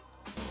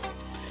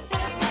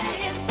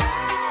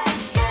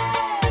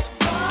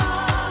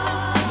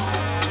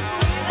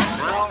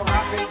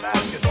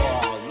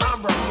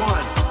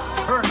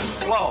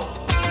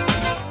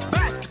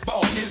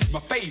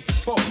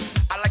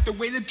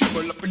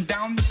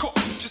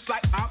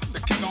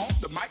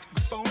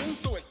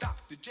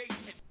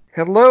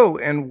Hello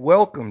and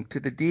welcome to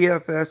the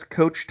DFS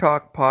Coach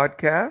Talk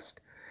podcast.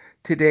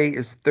 Today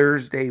is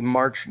Thursday,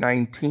 March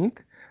 19th.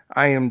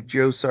 I am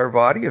Joe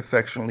Sarvati,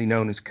 affectionately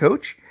known as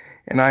Coach,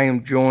 and I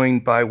am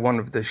joined by one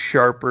of the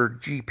sharper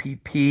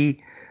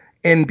GPP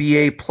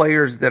NBA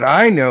players that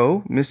I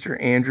know,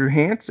 Mr. Andrew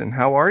Hansen.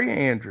 How are you,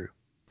 Andrew?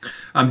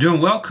 I'm doing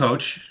well,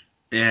 Coach.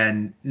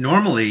 And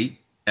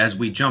normally, as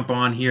we jump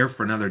on here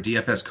for another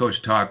DFS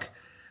Coach Talk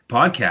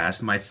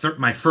podcast, my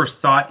first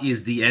thought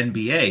is the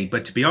NBA.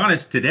 But to be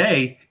honest,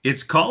 today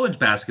it's college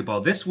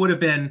basketball. This would have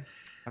been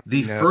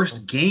the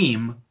first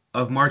game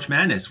of March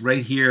Madness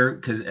right here,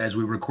 because as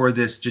we record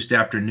this just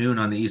after noon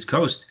on the East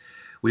Coast,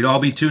 we'd all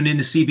be tuned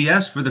into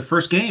CBS for the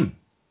first game.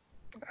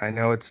 I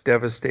know it's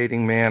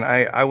devastating, man.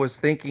 I was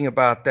thinking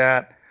about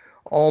that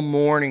all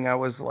morning. I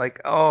was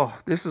like, oh,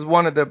 this is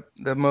one of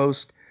the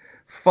most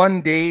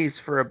fun days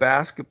for a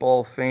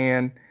basketball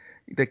fan,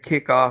 the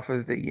kickoff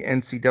of the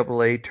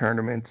NCAA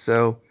tournament.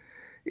 So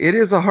it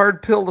is a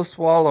hard pill to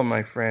swallow,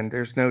 my friend.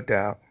 There's no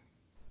doubt.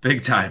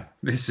 Big time.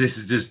 This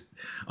is just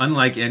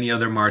unlike any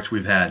other March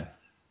we've had.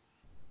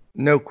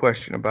 No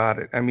question about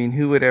it. I mean,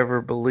 who would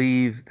ever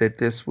believe that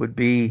this would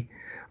be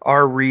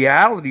our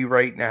reality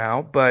right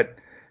now? But,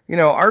 you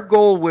know, our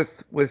goal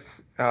with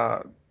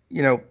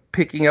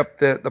picking up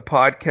the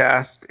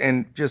podcast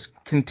and just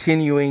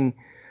continuing,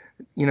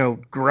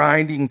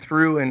 grinding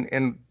through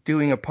and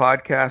doing a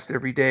podcast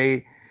every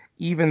day,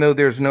 even though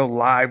there's no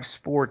live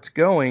sports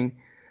going,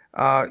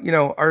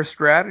 our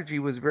strategy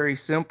was very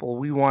simple.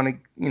 We want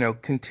to,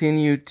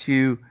 continue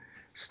to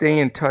stay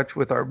in touch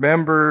with our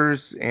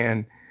members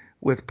and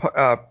with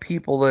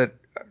people that,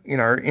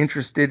 are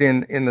interested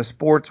in the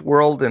sports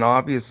world and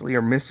obviously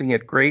are missing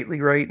it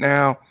greatly right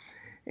now.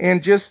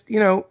 And just,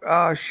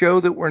 show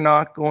that we're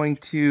not going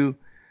to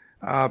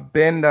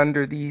bend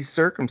under these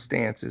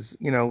circumstances.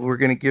 We're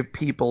going to give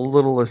people a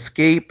little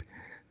escape.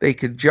 They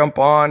could jump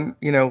on,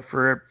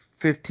 for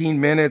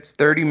 15 minutes,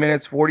 30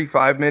 minutes,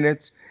 45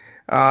 minutes,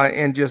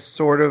 and just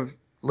sort of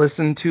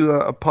listen to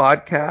a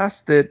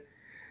podcast that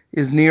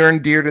is near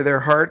and dear to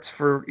their hearts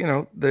for,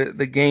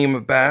 the game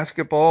of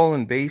basketball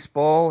and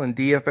baseball and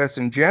DFS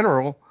in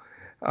general.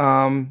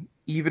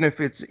 Even if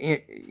it's,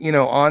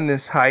 on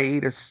this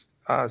hiatus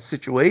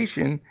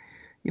situation,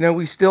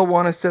 we still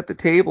want to set the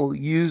table,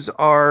 use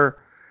our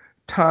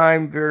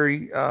time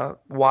very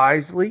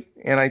wisely.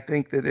 And I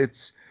think that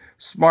it's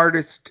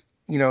smartest,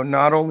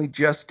 not only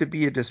just to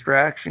be a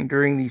distraction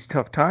during these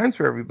tough times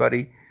for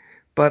everybody,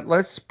 but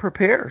let's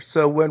prepare.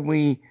 So when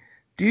we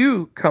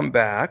do come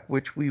back,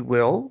 which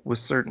we'll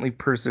certainly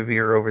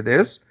persevere over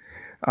this,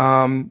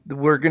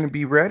 we're going to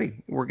be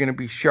ready. We're going to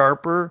be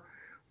sharper.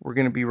 We're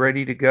going to be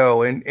ready to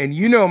go. And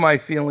my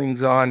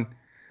feelings on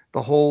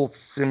the whole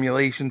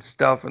simulation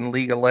stuff and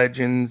League of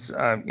Legends.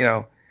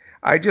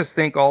 I just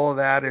think all of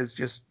that is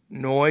just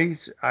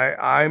noise.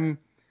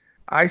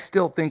 I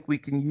still think we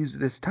can use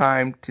this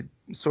time to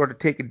sort of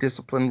take a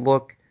disciplined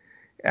look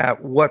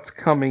at what's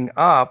coming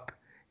up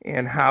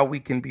and how we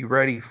can be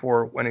ready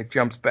for it when it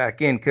jumps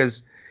back in.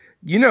 Because,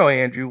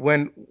 Andrew,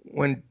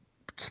 when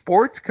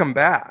sports come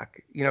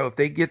back, if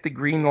they get the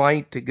green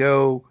light to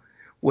go,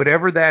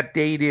 whatever that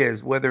date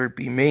is, whether it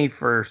be May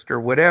 1st or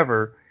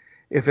whatever,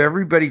 if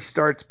everybody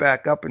starts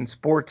back up in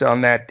sports on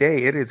that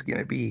day, it is going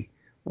to be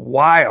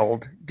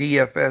wild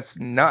DFS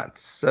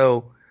nuts.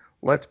 So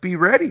let's be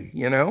ready,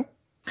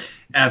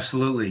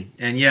 Absolutely.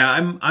 And yeah,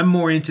 I'm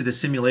more into the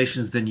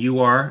simulations than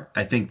you are.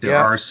 I think there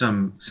are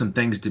some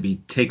things to be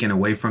taken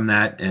away from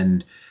that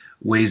and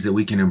ways that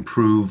we can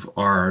improve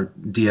our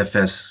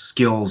DFS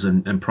skills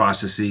and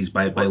processes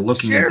by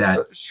looking at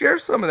that. Share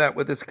some of that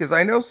with us, because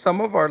I know some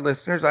of our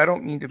listeners, I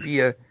don't mean to be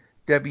a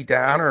Debbie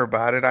Downer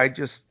about it.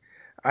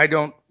 I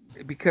don't,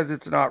 because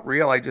it's not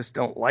real, I just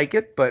don't like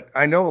it. But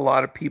I know a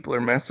lot of people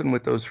are messing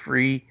with those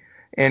free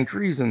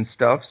entries and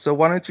stuff. So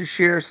why don't you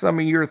share some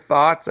of your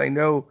thoughts? I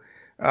know,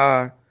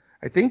 I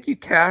think you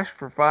cashed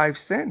for 5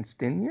 cents,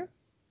 didn't you?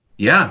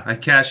 Yeah, I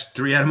cashed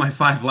 3 out of my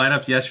 5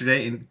 lineups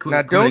yesterday.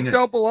 Now don't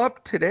double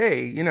up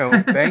today,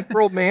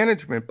 bankroll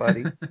management,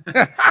 buddy.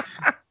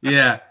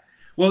 Yeah.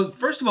 Well,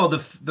 first of all,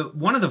 the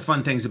one of the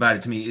fun things about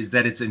it to me is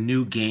that it's a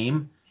new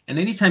game, and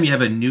anytime you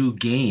have a new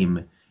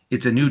game,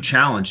 it's a new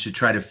challenge to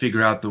try to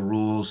figure out the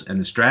rules and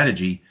the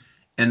strategy.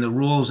 And the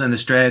rules and the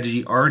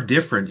strategy are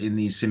different in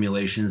these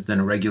simulations than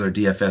a regular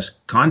DFS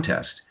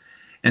contest.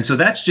 And so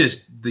that's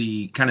just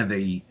the kind of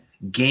the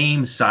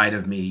game side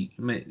of me.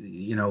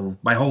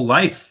 My whole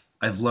life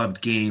I've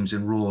loved games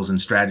and rules and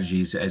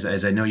strategies,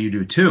 as I know you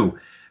do too.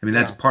 I mean,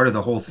 that's part of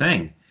the whole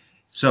thing.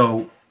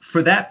 So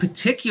for that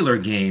particular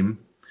game,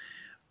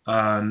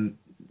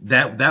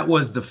 that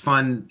was the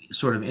fun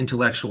sort of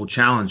intellectual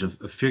challenge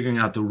of figuring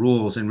out the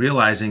rules and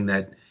realizing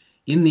that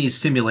in these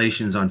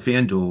simulations on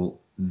FanDuel,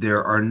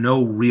 there are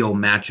no real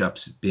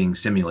matchups being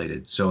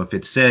simulated. So if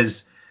it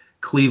says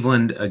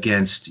Cleveland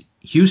against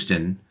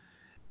Houston,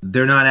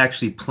 they're not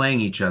actually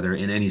playing each other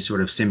in any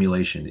sort of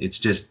simulation. It's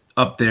just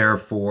up there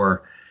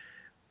for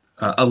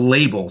a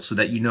label so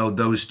that you know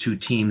those two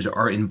teams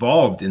are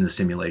involved in the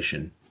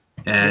simulation.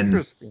 And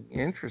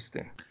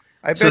Interesting.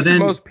 I so bet you then,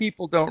 most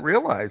people don't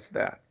realize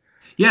that.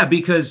 yeah,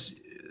 because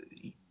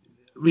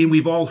I mean,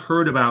 we've all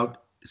heard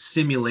about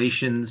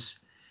simulations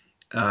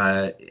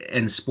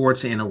and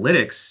sports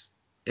analytics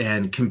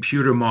and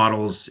computer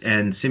models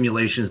and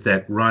simulations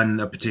that run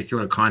a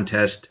particular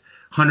contest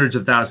hundreds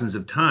of thousands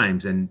of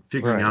times and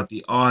figuring Right. out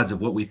the odds of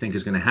what we think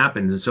is going to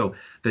happen. And so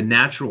the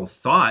natural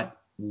thought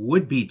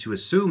would be to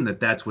assume that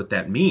that's what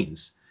that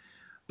means.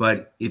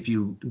 But if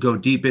you go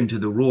deep into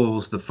the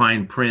rules, the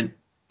fine print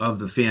of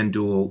the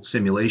FanDuel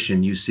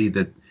simulation, you see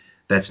that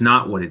that's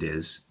not what it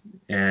is.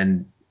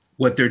 And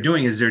what they're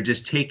doing is they're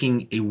just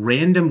taking a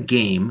random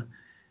game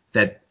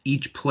that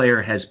each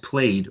player has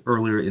played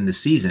earlier in the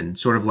season,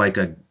 sort of like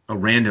a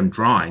random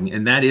drawing,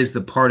 and that is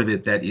the part of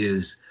it that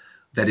is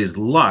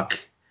luck.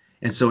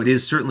 And so it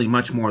is certainly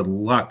much more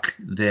luck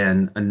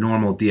than a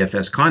normal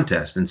DFS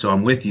contest. And so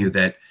I'm with you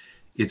that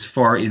it's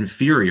far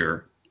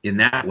inferior in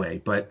that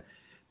way. But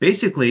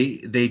basically,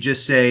 they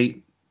just say,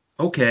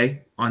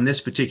 okay, on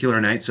this particular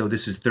night, so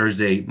this is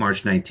Thursday,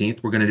 March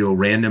 19th, we're going to do a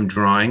random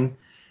drawing.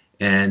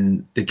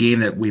 And the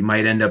game that we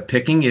might end up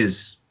picking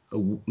is,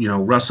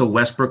 Russell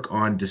Westbrook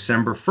on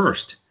December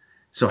 1st.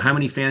 So how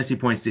many fantasy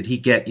points did he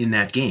get in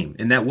that game?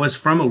 And that was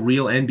from a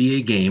real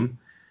NBA game.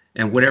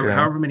 And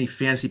however many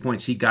fantasy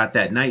points he got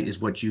that night is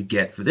what you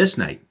get for this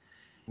night.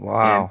 And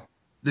Wow.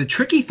 the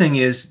tricky thing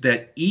is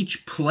that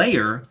each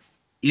player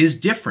is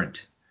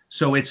different.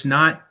 So it's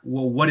not,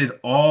 well, what did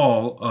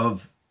all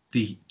of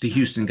the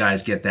Houston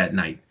guys get that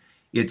night?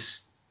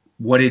 It's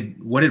what did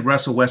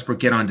Russell Westbrook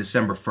get on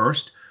December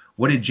 1st?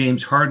 What did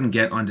James Harden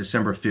get on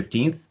December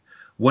 15th?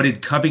 What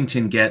did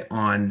Covington get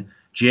on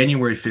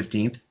January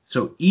 15th?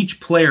 So each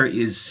player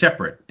is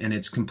separate and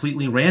it's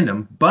completely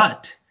random,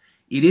 but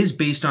it is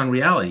based on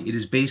reality. It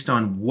is based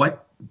on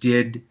what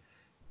did,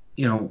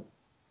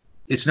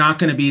 it's not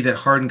going to be that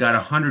Harden got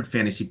 100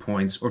 fantasy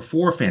points or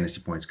 4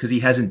 fantasy points because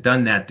he hasn't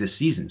done that this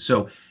season.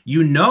 So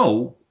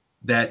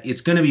that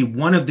it's going to be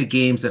one of the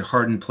games that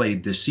Harden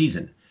played this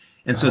season.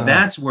 And so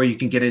that's where you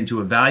can get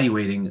into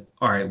evaluating,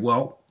 all right,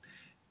 well,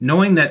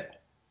 knowing that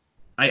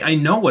I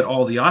know what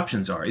all the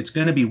options are. It's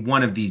going to be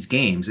one of these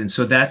games. And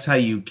so that's how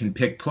you can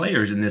pick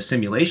players in this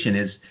simulation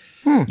is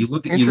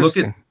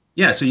Interesting.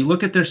 so you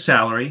look at their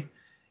salary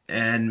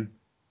and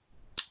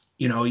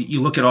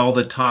you look at all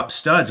the top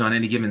studs on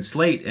any given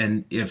slate,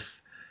 and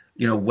if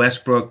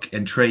Westbrook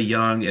and Trae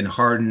Young and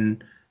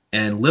Harden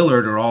and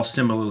Lillard are all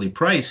similarly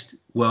priced,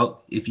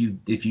 well, if you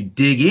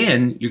dig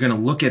in, you're going to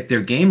look at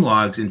their game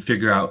logs and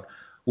figure out,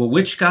 well,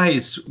 which guy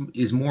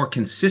is more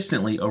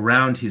consistently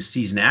around his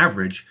season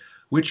average,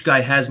 which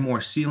guy has more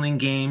ceiling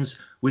games,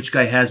 which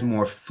guy has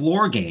more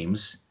floor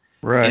games,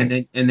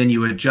 Right. and then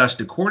you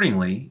adjust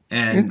accordingly.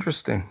 And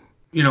Interesting.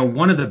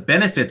 one of the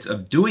benefits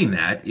of doing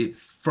that,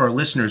 for our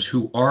listeners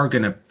who are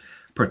going to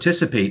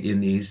participate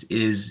in these,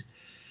 is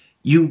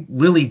you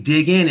really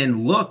dig in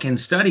and look and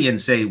study and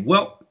say,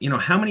 well,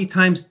 how many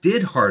times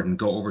did Harden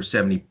go over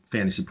 70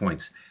 fantasy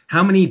points?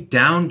 How many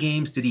down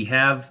games did he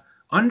have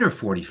under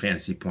 40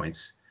 fantasy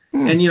points?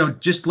 Hmm.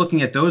 And, just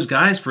looking at those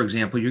guys, for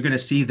example, you're going to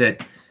see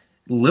that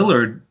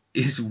Lillard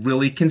is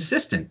really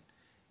consistent.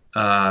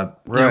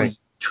 Right.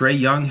 Trae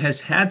Young has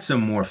had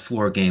some more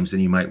floor games than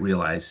you might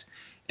realize.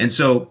 And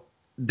so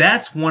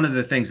that's one of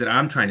the things that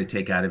I'm trying to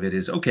take out of it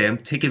is, okay, I'm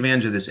taking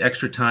advantage of this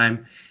extra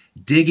time,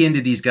 dig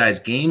into these guys'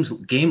 game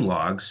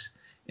logs,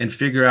 and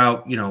figure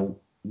out,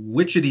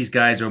 which of these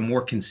guys are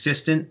more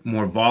consistent,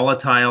 more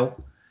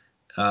volatile,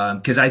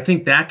 because I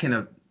think that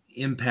can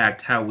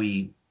impact how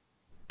we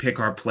pick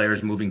our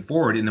players moving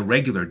forward in the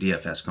regular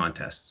DFS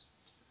contests.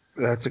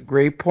 That's a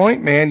great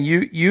point, man.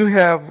 You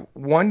have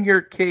won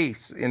your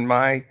case in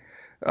my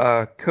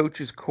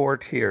coach's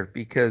court here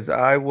because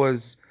I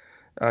was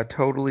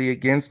totally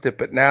against it.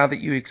 But now that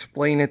you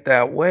explain it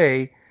that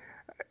way,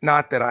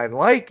 not that I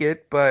like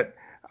it, but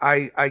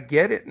I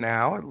get it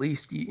now. At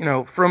least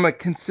from a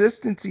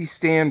consistency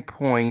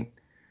standpoint,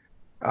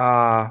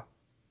 uh,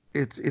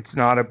 it's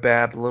not a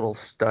bad little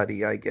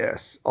study, I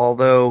guess.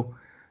 Although,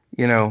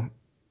 you know,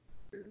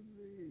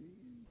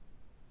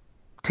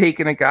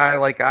 taking a guy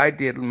like I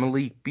did,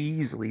 Malik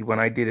Beasley, when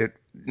I did it,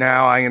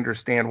 now I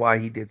understand why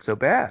he did so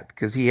bad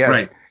because he had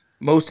Right.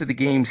 most of the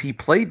games he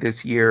played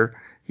this year.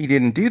 He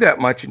didn't do that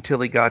much until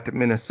he got to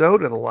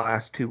Minnesota the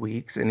last 2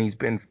 weeks, and he's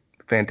been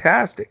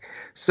fantastic.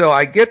 So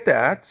I get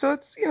that. So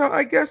it's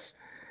I guess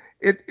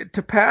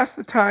to pass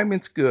the time,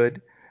 it's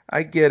good.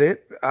 I get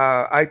it.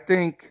 I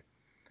think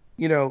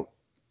you know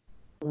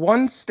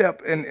one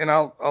step, and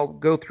I'll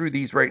go through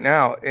these right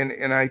now,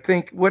 and I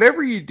think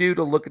whatever you do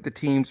to look at the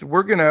teams,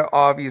 we're gonna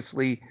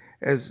obviously,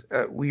 as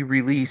we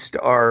released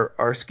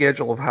our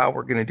schedule of how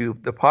we're gonna do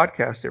the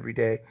podcast every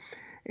day,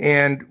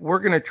 and we're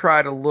gonna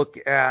try to look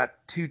at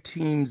 2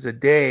 teams a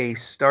day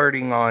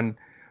starting on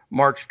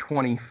March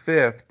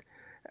 25th,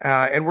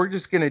 and we're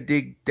just gonna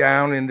dig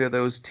down into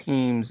those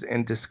teams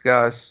and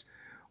discuss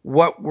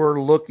what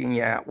we're looking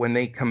at when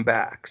they come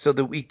back, so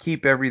that we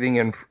keep everything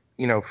in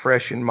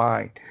fresh in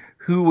mind.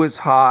 Who was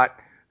hot,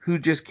 who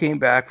just came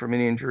back from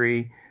an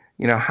injury.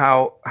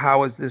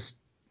 How is this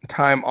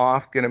time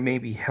off going to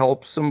maybe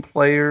help some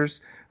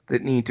players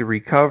that need to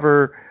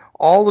recover?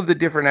 All of the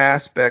different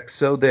aspects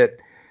so that,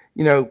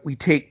 we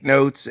take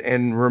notes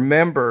and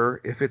remember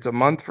if it's a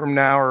month from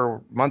now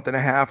or month and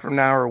a half from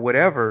now or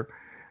whatever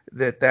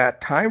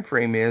that time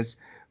frame is,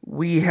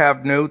 we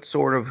have notes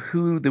sort of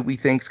who that we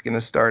think is going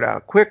to start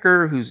out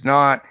quicker, who's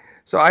not.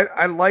 So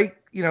I like,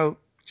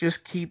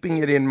 just keeping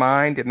it in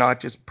mind and not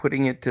just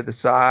putting it to the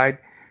side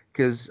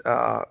because,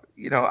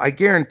 I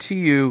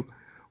guarantee you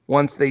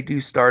once they do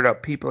start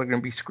up, people are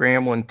going to be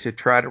scrambling to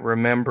try to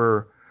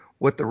remember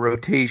what the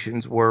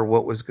rotations were,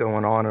 what was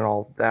going on and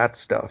all that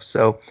stuff.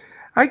 So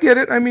I get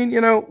it. I mean,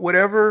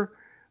 whatever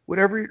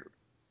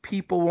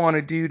people want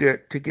to do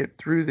to get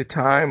through the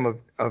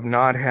time of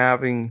not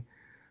having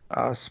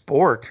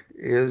sport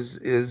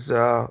is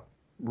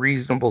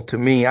reasonable to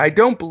me. I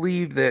don't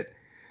believe that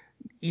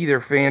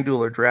either FanDuel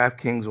or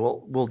DraftKings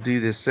will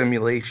do this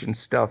simulation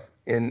stuff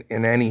in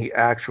any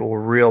actual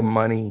real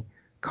money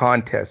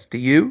contest. Do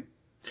you?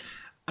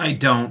 I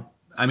don't.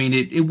 I mean,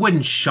 it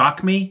wouldn't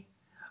shock me,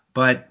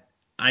 but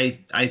I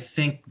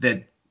think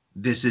that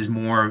this is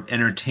more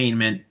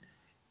entertainment.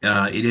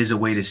 It is a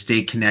way to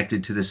stay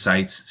connected to the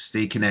sites,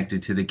 stay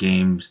connected to the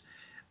games.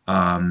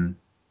 And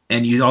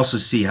you also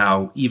see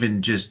how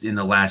even just in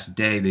the last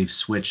day, they've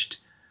switched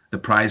the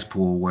prize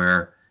pool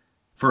where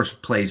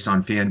first place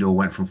on FanDuel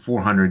went from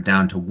 400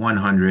 down to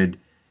 100.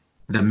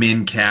 The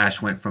min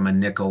cash went from a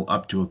nickel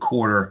up to a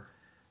quarter.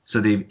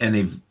 So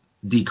they've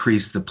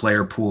decreased the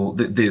player pool,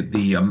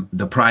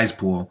 the prize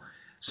pool.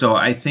 So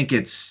I think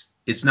it's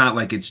not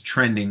like it's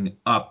trending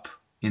up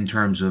in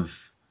terms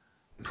of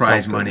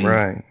prize money.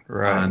 Right.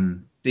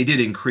 They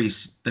did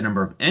increase the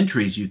number of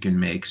entries you can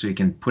make, so you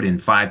can put in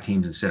 5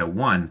 teams instead of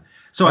 1.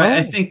 So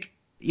I think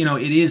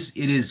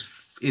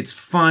it's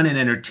fun and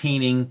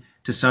entertaining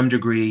to some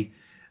degree.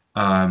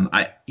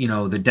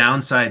 The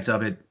downsides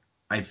of it,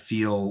 I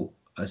feel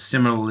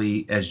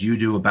similarly as you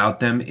do about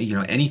them.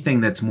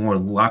 Anything that's more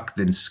luck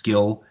than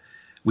skill,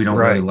 we don't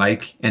really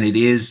like. And it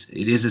is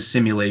a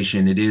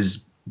simulation. It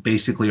is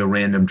basically a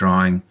random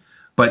drawing,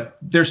 but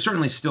there's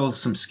certainly still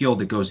some skill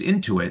that goes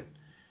into it.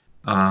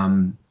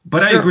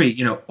 But sure. I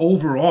agree.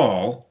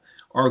 Overall,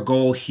 our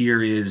goal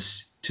here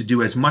is to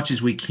do as much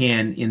as we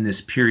can in this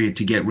period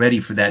to get ready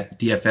for that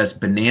DFS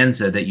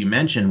bonanza that you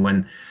mentioned,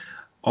 when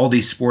all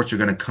these sports are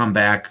going to come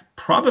back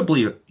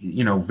probably,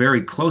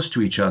 very close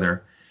to each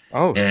other.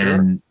 Oh,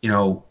 and,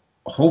 sure.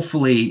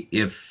 Hopefully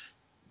if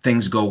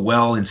things go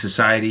well in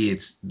society,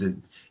 it's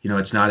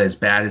not as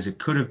bad as it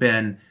could have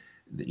been.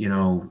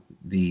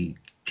 The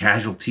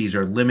casualties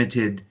are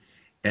limited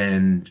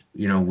and,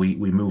 we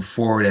move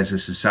forward as a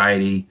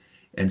society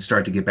and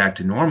start to get back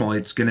to normal.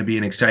 It's going to be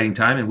an exciting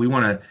time, and we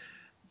want to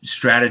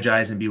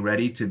strategize and be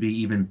ready to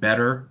be even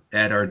better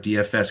at our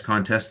DFS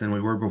contest than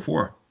we were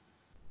before.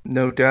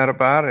 No doubt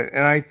about it.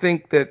 And I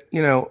think that,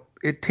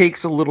 it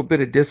takes a little bit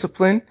of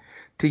discipline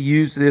to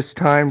use this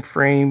time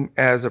frame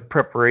as a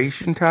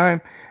preparation time.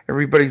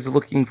 Everybody's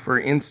looking for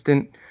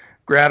instant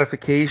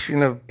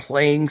gratification of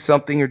playing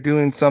something or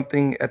doing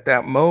something at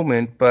that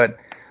moment. But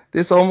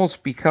this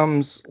almost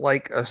becomes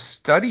like a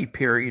study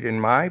period in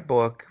my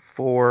book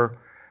for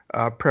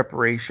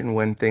preparation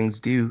when things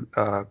do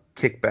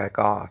kick back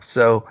off.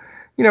 So,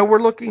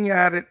 we're looking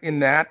at it in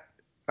that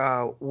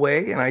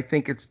way. And I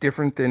think it's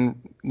different than,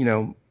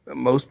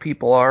 most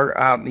people are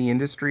out in the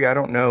industry. I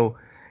don't know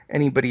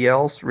anybody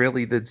else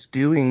really that's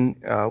doing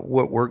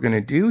what we're going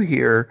to do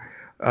here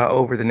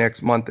over the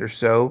next month or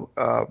so.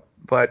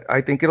 But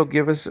I think it'll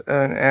give us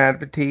an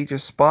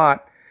advantageous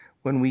spot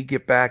when we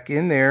get back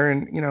in there.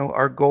 And,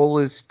 our goal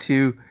is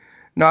to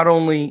not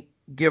only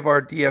give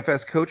our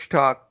DFS Coach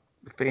Talk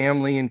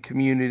family and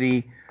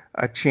community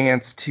a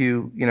chance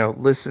to,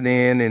 listen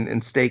in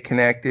and stay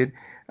connected.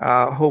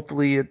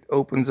 Hopefully it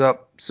opens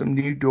up some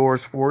new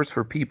doors for us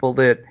for people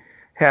that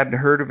hadn't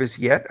heard of us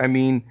yet. I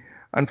mean,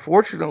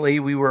 unfortunately,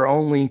 we were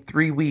only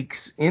 3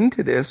 weeks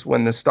into this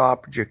when the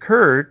stoppage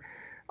occurred.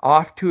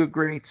 Off to a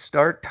great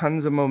start,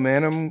 tons of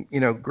momentum,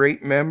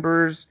 great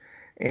members.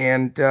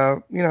 And,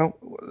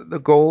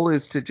 the goal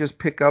is to just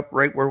pick up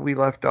right where we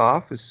left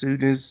off as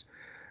soon as,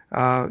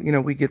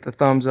 we get the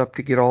thumbs up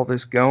to get all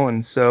this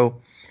going.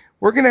 So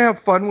we're going to have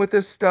fun with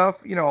this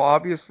stuff.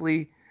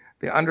 Obviously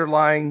the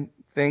underlying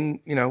thing,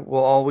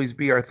 will always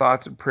be our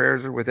thoughts and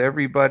prayers are with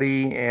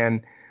everybody.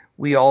 And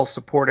we all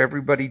support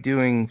everybody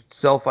doing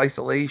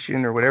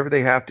self-isolation or whatever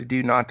they have to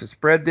do not to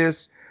spread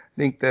this.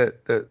 I think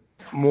that the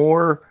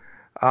more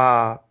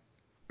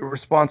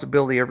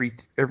responsibility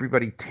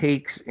everybody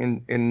takes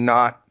in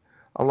not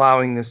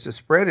allowing this to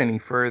spread any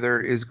further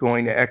is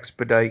going to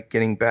expedite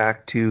getting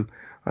back to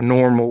a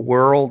normal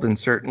world and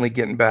certainly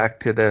getting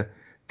back to the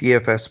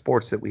DFS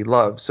sports that we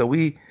love. So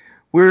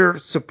we're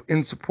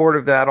in support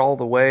of that all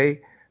the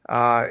way,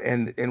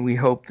 and we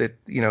hope that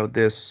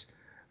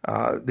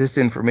this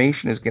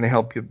information is going to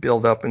help you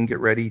build up and get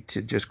ready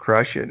to just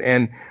crush it.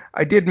 And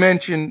I did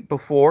mention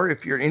before,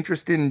 if you're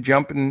interested in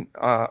jumping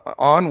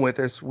on with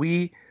us,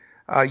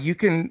 you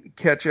can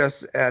catch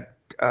us at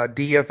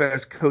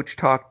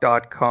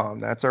dfscoachtalk.com.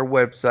 That's our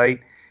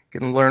website. You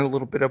can learn a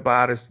little bit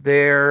about us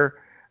there,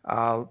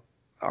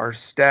 our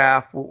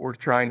staff, what we're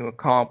trying to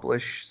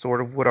accomplish, sort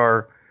of what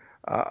our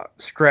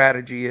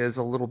strategy is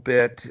a little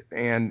bit,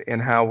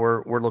 and how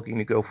we're looking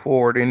to go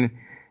forward. And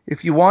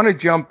if you want to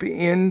jump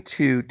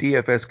into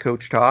DFS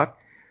Coach Talk,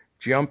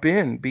 jump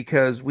in,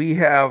 because we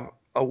have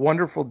a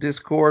wonderful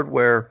Discord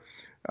where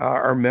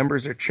our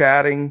members are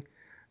chatting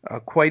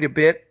quite a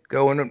bit,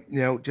 going,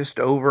 just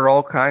over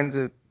all kinds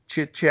of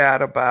chit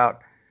chat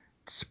about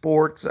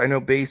sports. I know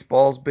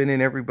baseball's been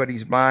in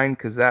everybody's mind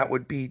because that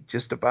would be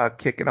just about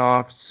kicking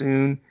off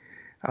soon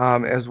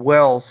as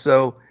well.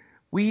 So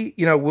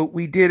what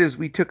we did is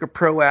we took a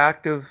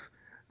proactive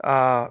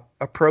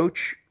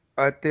approach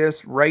at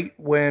this right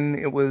when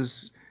it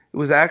was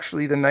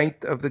actually the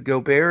night of the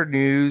Gobert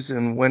news,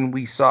 and when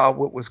we saw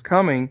what was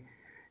coming,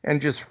 and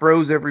just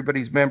froze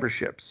everybody's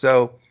membership.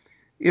 So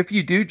if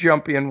you do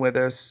jump in with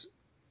us,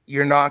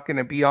 you're not going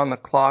to be on the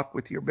clock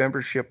with your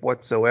membership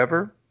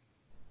whatsoever.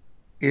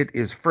 It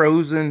is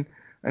frozen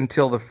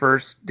until the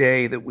first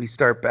day that we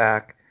start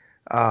back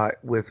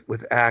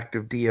with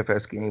active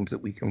DFS games that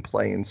we can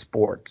play in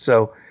sports.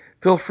 So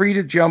feel free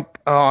to jump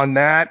on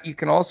that. You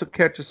can also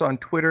catch us on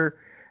Twitter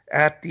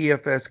at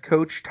DFS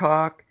Coach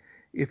Talk.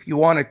 If you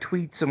want to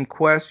tweet some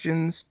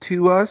questions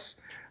to us,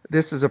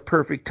 this is a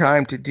perfect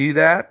time to do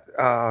that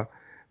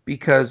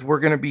because we're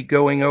going to be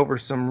going over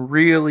some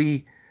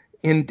really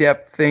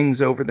in-depth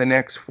things over the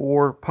next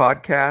 4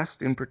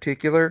 podcasts in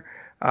particular.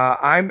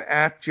 I'm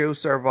at Joe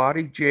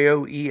Sarvadi,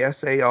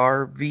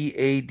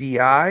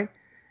 JoeSarvadi.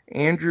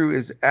 Andrew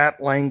is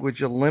at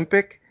Language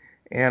Olympic,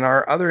 and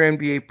our other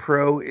NBA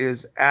pro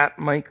is at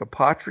Mike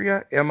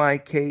Apotria,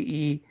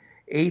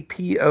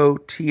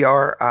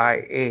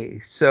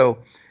 Mikeapotria. So,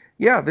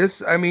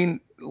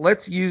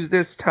 let's use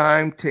this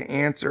time to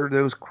answer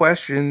those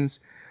questions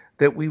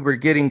that we were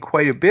getting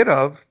quite a bit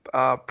of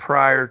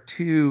prior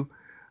to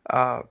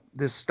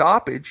this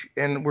stoppage,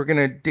 and we're going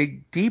to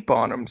dig deep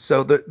on them.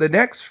 So the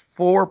next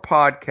 4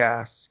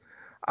 podcasts,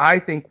 I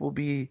think, will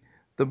be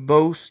the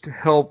most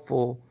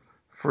helpful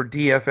for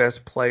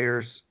DFS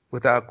players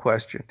without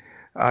question.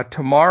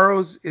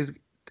 Tomorrow's is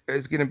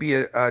going to be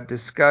a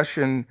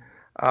discussion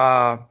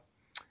of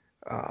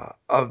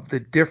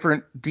the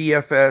different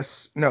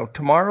DFS.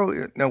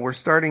 We're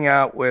starting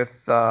out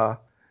with the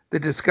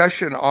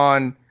discussion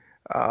on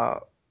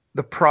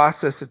the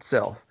process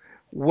itself.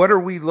 What are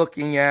we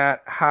looking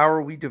at? How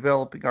are we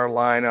developing our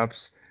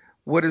lineups?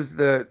 What is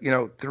the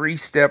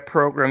 3-step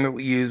program that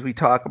we use? We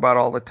talk about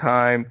all the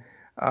time,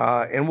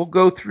 and we'll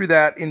go through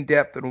that in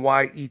depth and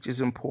why each is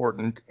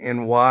important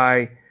and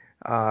why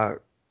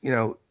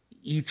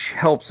each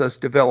helps us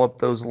develop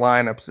those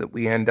lineups that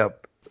we end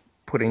up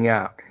putting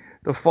out.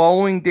 The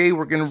following day,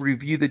 we're going to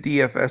review the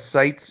DFS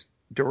sites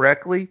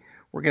directly.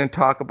 We're going to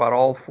talk about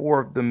all 4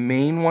 of the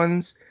main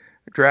ones: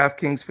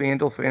 DraftKings,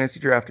 FanDuel, Fantasy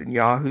Draft, and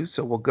Yahoo.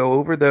 So we'll go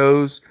over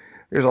those.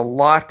 There's a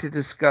lot to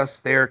discuss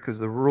there because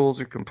the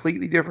rules are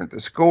completely different, the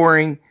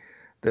scoring,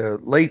 the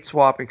late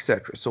swap,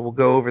 etc. So we'll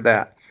go over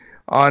that.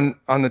 On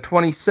the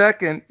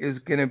 22nd is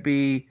going to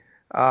be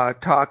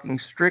talking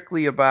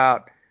strictly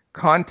about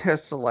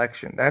contest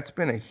selection. That's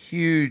been a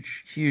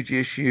huge, huge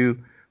issue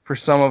for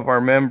some of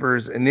our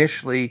members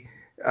initially,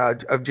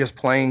 of just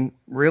playing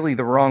really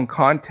the wrong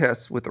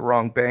contests with the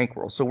wrong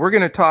bankroll. So we're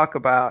going to talk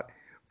about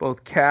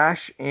both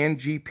cash and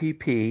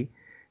GPP,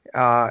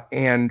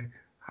 and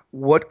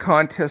what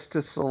contests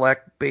to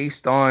select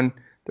based on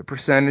the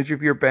percentage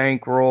of your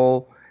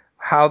bankroll,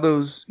 how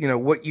those,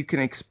 what you can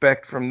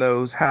expect from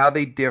those, how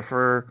they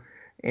differ,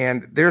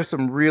 and there's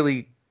some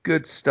really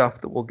good stuff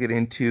that we'll get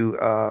into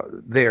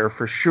there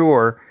for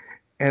sure.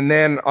 And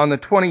then on the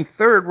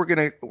 23rd,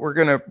 we're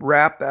gonna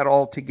wrap that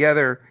all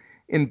together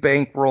in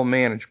bankroll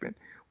management.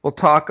 We'll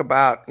talk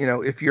about,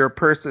 if you're a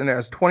person that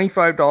has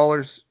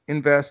 $25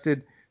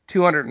 invested,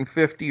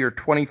 $250 or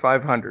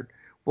 $2,500.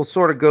 We'll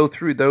sort of go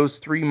through those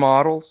 3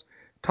 models,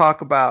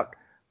 talk about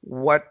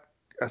what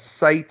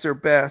sites are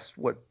best,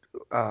 what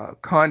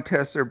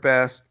contests are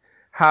best,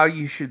 how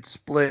you should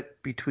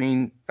split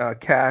between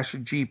cash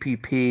and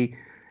GPP.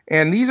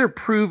 And these are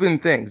proven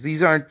things.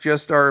 These aren't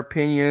just our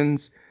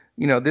opinions.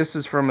 This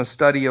is from a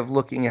study of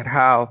looking at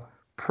how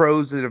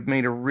pros that have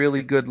made a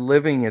really good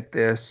living at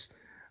this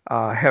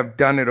have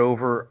done it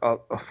over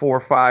a 4 or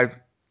 5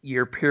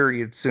 year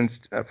period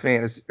since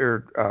fantasy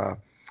or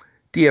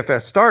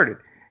DFS started.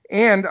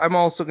 And I'm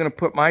also going to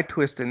put my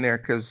twist in there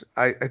because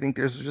I think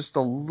there's just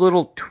a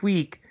little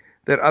tweak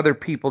that other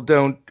people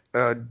don't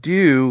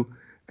do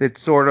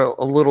that's sort of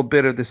a little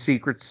bit of the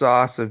secret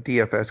sauce of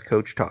DFS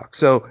Coach Talk.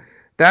 So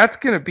that's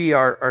going to be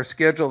our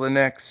schedule the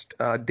next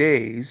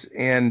days.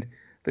 And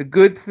the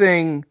good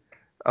thing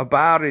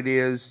about it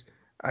is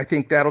I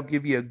think that'll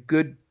give you a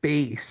good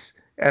base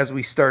as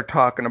we start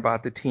talking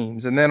about the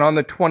teams. And then on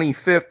the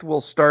 25th,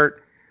 we'll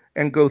start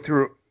and go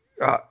through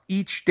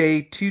each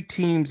day 2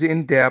 teams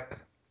in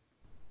depth.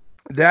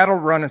 That'll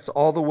run us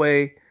all the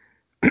way,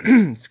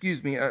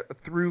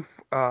 through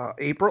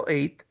April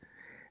 8th.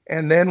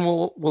 and then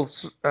we'll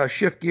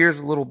shift gears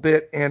a little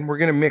bit, and we're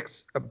going to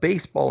mix a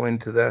baseball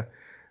into the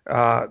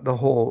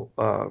whole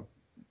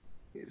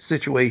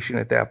situation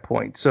at that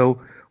point.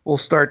 So we'll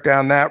start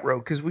down that road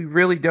because we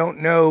really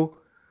don't know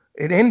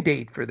an end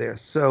date for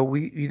this. So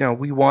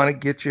we want to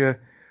get you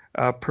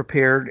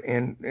prepared,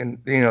 and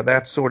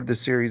that's sort of the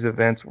series of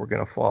events we're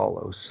going to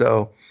follow.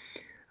 So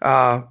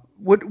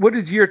what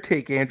is your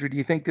take, Andrew? Do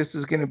you think this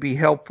is going to be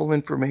helpful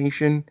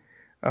information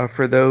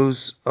for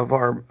those of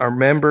our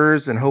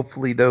members, and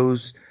hopefully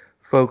those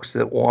folks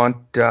that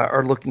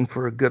are looking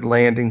for a good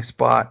landing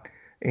spot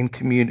in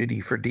community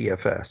for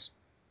DFS?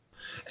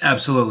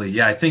 Absolutely.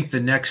 Yeah, I think the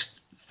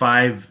next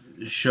 5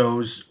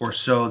 shows or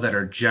so that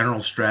are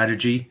general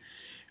strategy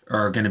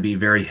are going to be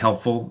very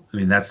helpful. I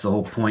mean, that's the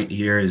whole point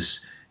here,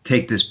 is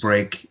take this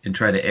break and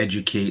try to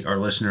educate our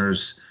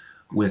listeners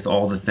with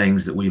all the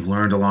things that we've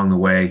learned along the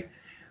way.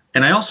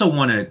 And I also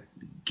want to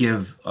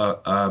give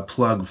a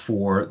plug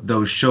for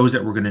those shows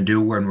that we're going to do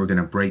when we're going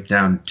to break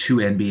down 2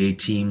 NBA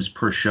teams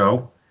per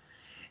show.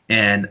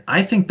 And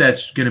I think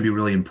that's going to be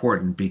really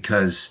important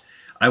because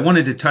I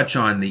wanted to touch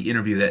on the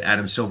interview that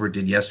Adam Silver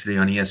did yesterday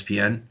on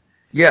ESPN.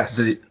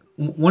 Yes.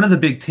 One of the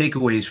big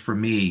takeaways for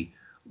me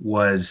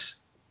was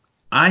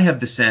I have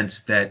the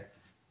sense that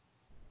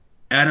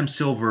Adam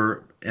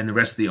Silver and the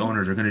rest of the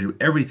owners are going to do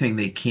everything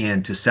they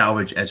can to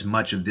salvage as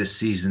much of this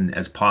season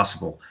as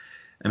possible.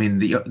 I mean,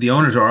 the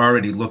owners are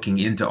already looking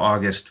into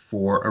August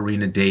for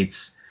arena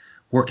dates,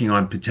 working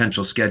on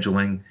potential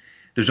scheduling.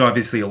 There's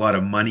obviously a lot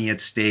of money at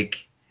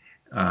stake,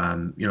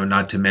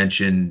 not to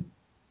mention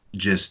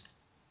just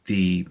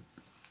the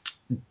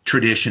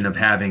tradition of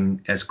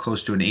having as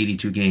close to an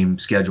 82-game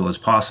schedule as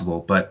possible.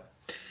 But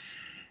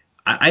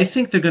I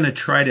think they're going to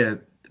try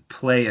to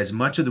play as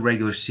much of the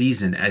regular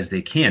season as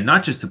they can,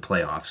 not just the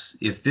playoffs.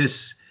 If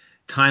this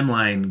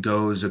timeline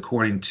goes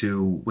according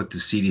to what the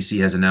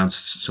CDC has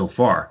announced so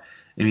far,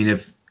 I mean,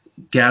 if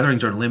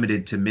gatherings are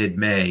limited to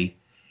mid-May,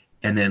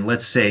 and then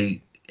let's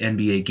say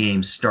NBA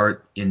games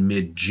start in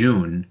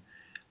mid-June,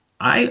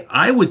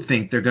 I would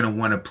think they're going to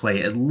want to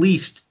play at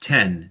least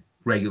 10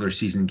 regular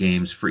season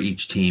games for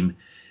each team.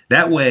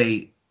 That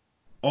way,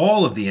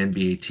 all of the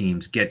NBA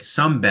teams get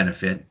some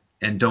benefit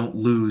and don't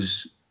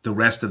lose the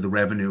rest of the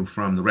revenue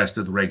from the rest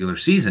of the regular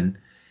season.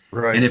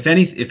 Right. And if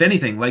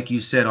anything, like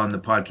you said on the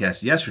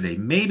podcast yesterday,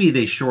 maybe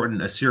they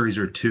shorten a series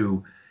or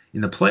 2 in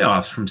the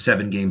playoffs from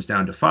 7 games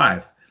down to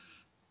 5.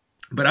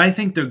 But I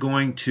think they're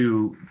going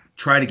to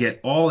try to get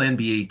all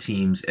NBA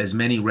teams as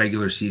many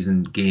regular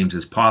season games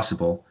as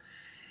possible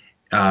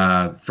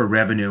for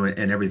revenue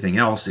and everything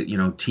else,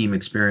 team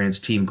experience,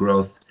 team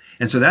growth.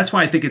 And so that's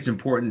why I think it's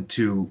important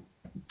to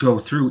go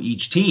through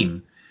each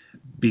team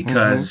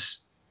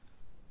because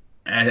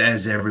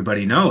as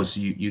everybody knows,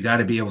 you got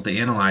to be able to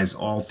analyze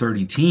all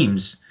 30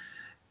 teams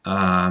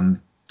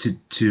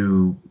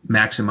to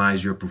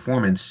maximize your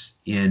performance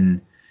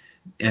in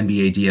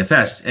NBA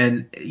DFS.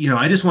 And,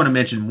 I just want to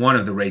mention one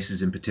of the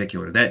races in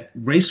particular, that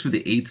race for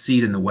the 8th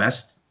seed in the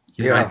West.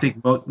 I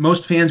think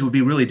most fans would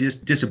be really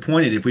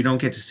disappointed if we don't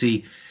get to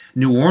see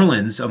New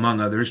Orleans, among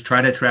others,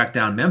 try to track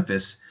down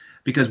Memphis,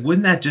 because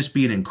wouldn't that just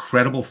be an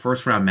incredible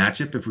first round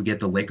matchup if we get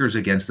the Lakers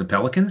against the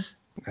Pelicans?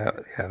 Yeah,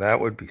 that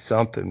would be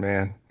something,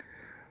 man.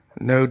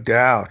 No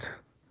doubt.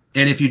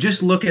 And if you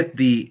just look at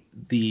the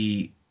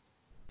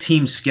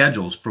team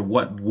schedules for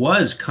what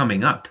was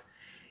coming up,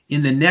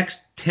 in the next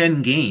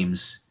 10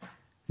 games,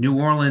 New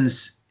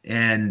Orleans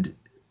and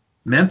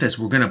Memphis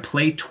were going to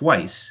play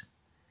twice,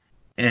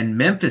 and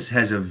Memphis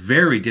has a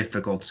very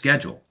difficult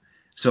schedule.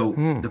 So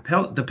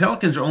the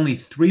Pelicans are only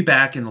 3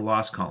 back in the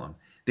loss column.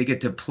 They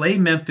get to play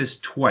Memphis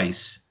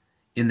twice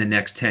in the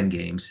next 10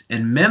 games,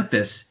 and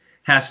Memphis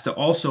has to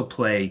also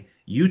play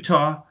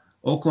Utah,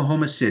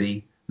 Oklahoma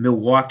City,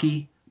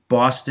 Milwaukee,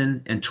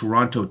 Boston, and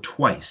Toronto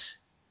twice.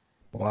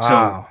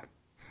 Wow.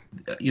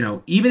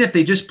 So, even if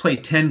they just play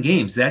 10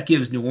 games, that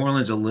gives New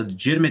Orleans a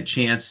legitimate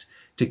chance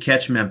to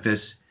catch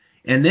Memphis.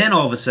 And then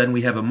all of a sudden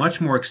we have a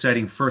much more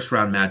exciting first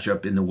round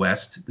matchup in the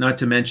West, not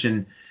to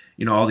mention,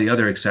 all the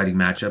other exciting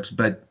matchups.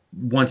 But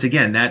once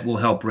again, that will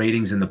help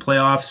ratings in the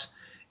playoffs.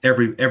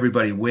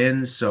 Everybody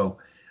wins. So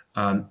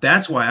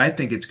that's why I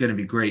think it's going to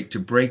be great to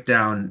break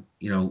down,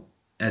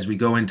 as we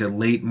go into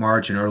late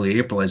March and early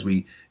April, as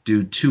we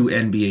do 2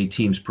 NBA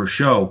teams per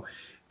show.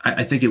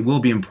 I think it will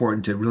be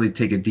important to really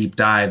take a deep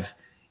dive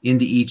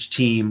into each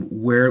team,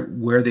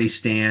 where they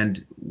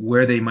stand,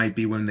 where they might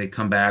be when they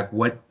come back,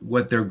 what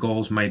their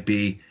goals might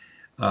be.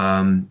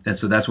 And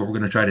so that's what we're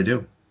going to try to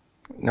do.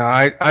 No,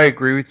 I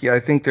agree with you.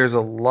 I think there's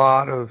a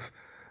lot of,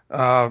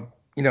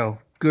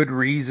 good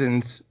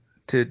reasons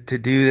to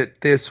do it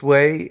this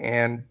way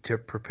and to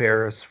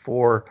prepare us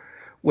for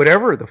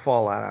whatever the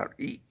fallout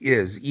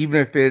is, even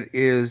if it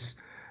is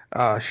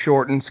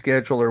shortened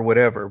schedule or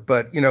whatever.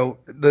 But,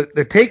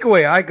 the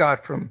takeaway I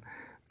got from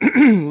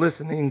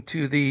listening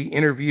to the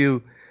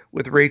interview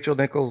with Rachel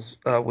Nichols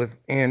with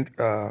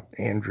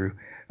Andrew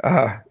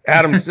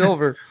Adam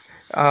Silver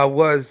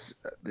was,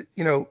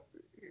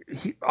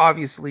 he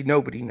obviously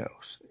nobody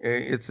knows.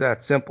 It's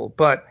that simple.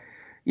 But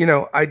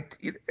I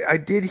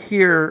did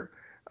hear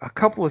a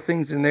couple of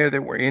things in there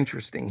that were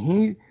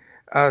interesting.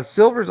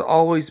 Silver's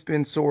always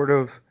been sort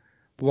of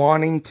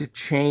wanting to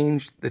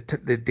change the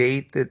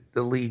date that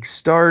the league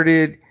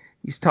started.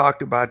 He's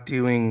talked about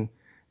doing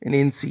an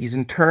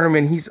in-season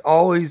tournament. He's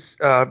always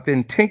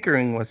been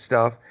tinkering with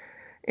stuff.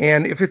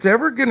 And if it's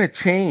ever going to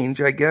change,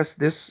 I guess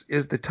this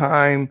is the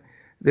time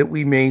that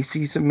we may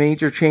see some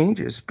major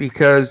changes,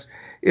 because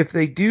if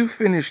they do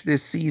finish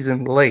this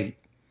season late,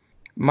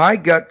 my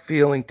gut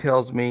feeling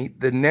tells me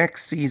the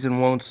next season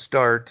won't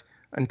start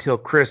until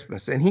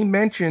Christmas. And he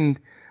mentioned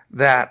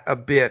that a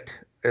bit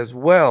as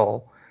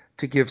well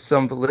to give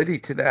some validity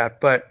to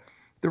that. But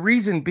the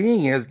reason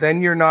being is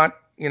then you're not,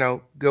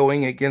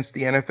 going against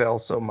the NFL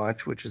so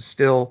much, which is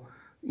still,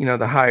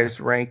 the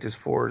highest ranked as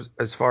far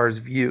as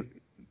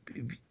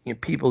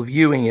people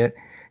viewing it.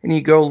 And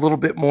you go a little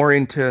bit more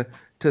into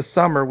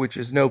summer, which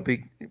is no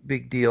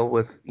big deal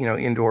with,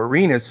 indoor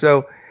arenas.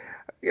 So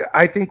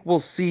I think we'll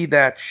see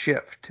that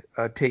shift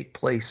take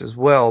place as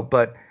well.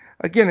 But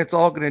again, it's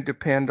all going to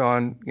depend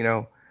on,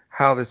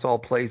 how this all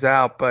plays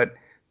out. But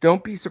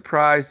don't be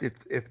surprised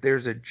if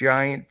there's a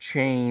giant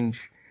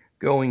change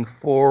going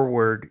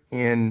forward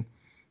in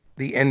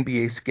the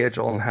NBA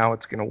schedule and how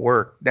it's going to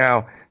work.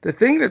 Now, the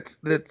thing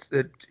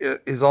that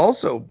is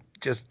also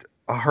just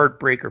a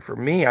heartbreaker for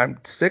me, I'm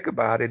sick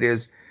about it,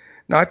 is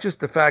not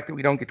just the fact that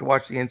we don't get to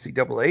watch the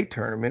NCAA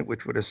tournament,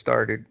 which would have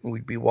started,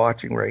 we'd be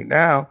watching right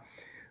now,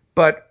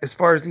 but as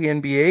far as the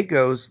NBA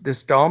goes,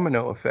 this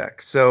domino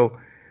effect. So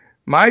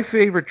my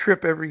favorite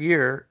trip every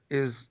year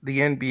is the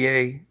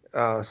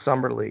NBA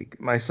Summer League.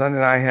 My son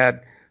and I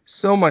had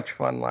so much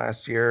fun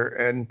last year,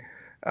 and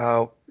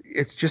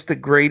it's just the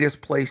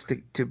greatest place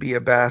to be a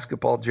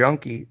basketball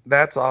junkie.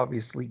 That's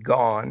obviously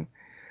gone.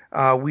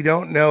 We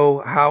don't know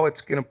how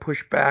it's going to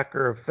push back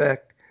or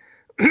affect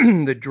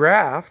the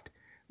draft.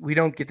 We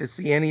don't get to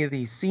see any of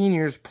these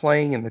seniors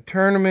playing in the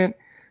tournament.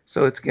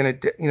 So it's going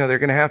to, they're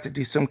going to have to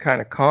do some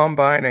kind of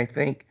combine, I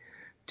think,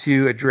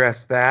 to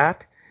address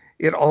that.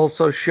 It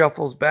also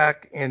shuffles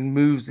back and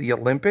moves the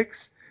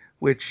Olympics,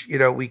 which,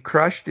 we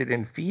crushed it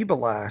in FIBA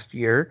last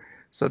year.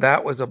 So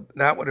that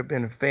would have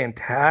been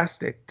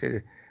fantastic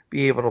to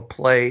be able to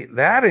play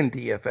that in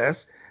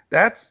DFS.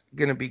 That's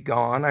going to be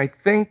gone. I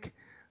think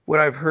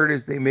what I've heard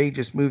is they may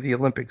just move the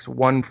Olympics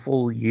one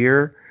full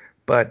year,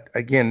 but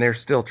again, they're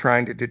still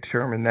trying to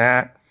determine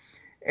that.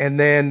 And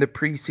then the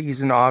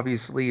preseason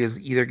obviously is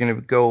either going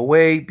to go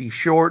away, be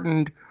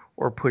shortened,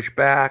 or push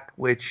back,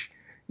 which,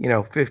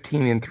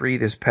 15-3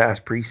 this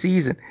past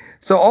preseason.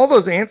 So all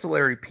those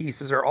ancillary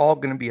pieces are all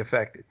going to be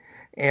affected,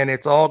 and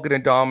it's all going to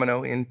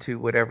domino into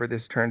whatever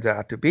this turns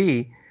out to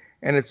be.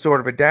 And it's sort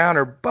of a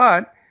downer,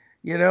 but,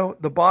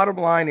 the bottom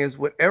line is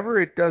whatever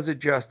it does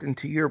adjust, and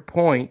to your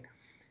point,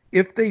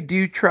 if they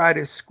do try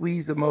to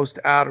squeeze the most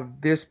out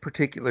of this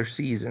particular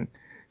season,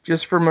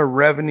 just from a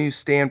revenue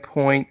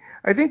standpoint,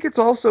 I think it's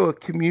also a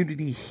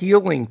community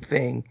healing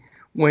thing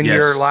when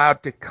you're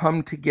allowed to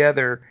come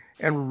together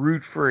and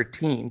root for a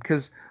team.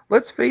 Because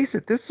let's face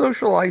it, this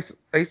social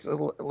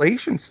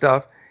isolation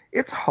stuff,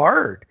 it's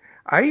hard.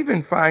 I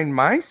even find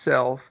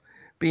myself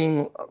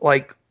being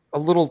like a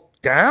little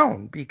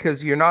down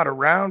because you're not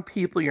around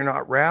people, you're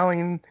not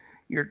rallying,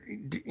 you're,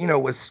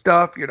 with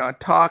stuff, you're not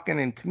talking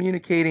and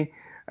communicating.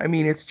 I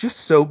mean, it's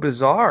just so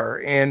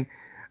bizarre. And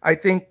I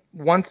think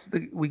once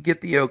we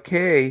get the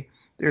okay,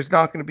 there's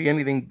not going to be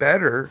anything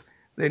better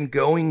than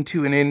going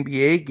to an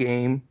NBA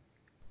game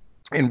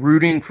and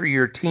rooting for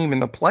your team in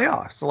the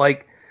playoffs.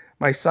 Like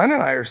my son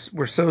and I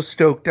were so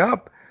stoked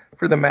up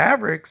for the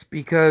Mavericks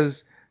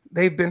because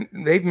they've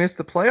missed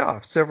the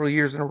playoffs several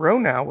years in a row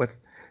now with,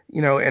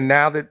 and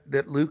now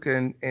that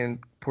Luka and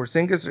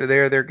Porzingis are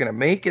there, they're going to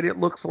make it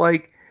looks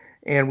like,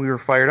 and we were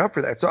fired up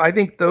for that. So I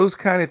think those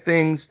kind of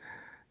things,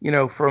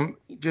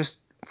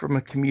 from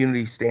a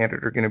community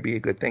standard are going to be a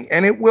good thing.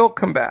 And it will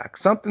come back.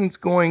 Something's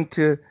going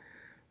to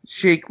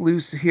shake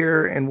loose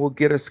here, and we'll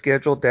get a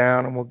schedule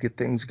down, and we'll get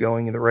things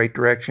going in the right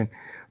direction.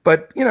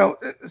 But,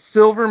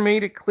 Silver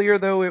made it clear,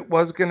 though, it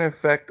was going to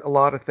affect a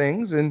lot of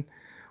things, and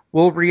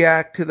we'll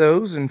react to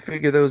those and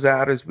figure those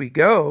out as we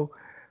go.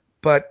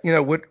 But,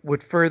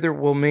 what further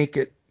will make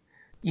it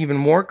even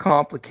more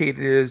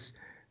complicated is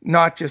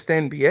not just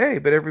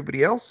NBA, but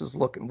everybody else is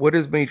looking. What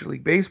is Major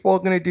League Baseball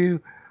going to do?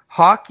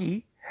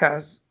 Hockey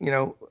has,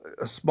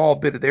 a small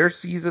bit of their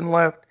season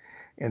left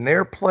and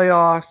their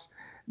playoffs.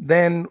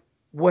 Then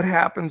what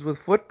happens with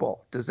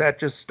football? Does that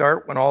just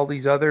start when all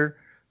these other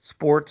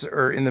sports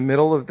are in the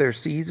middle of their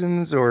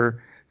seasons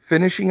or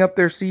finishing up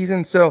their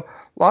season? So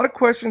a lot of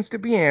questions to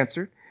be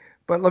answered.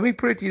 But let me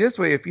put it to you this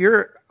way. If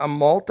you're a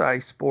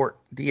multi-sport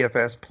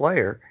DFS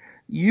player,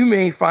 you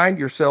may find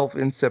yourself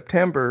in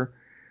September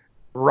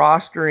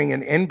rostering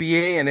an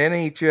NBA, an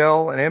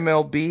NHL, an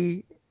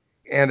MLB,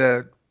 and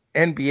a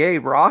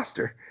NBA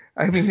roster.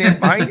 I mean, it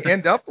might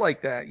end up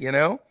like that,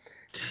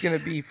 It's going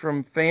to be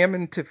from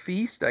famine to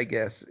feast, I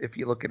guess, if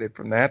you look at it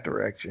from that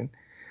direction.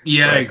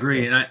 Yeah, I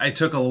agree. And I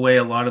took away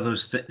a lot of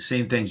those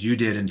same things you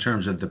did in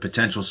terms of the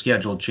potential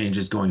schedule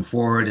changes going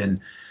forward.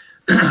 And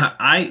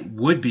I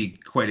would be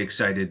quite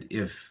excited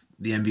if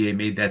the NBA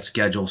made that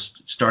schedule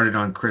started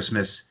on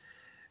Christmas,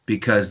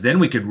 because then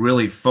we could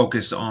really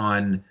focus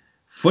on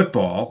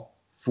football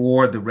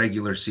for the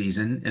regular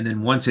season. And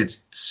then once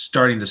it's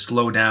starting to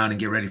slow down and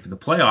get ready for the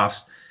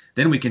playoffs,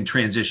 then we can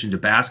transition to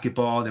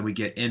basketball. Then we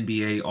get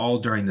NBA all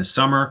during the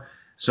summer.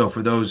 So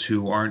for those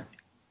who aren't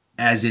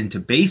as into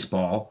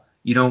baseball,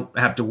 you don't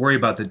have to worry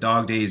about the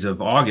dog days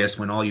of August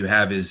when all you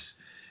have is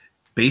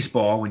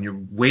baseball. When you're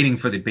waiting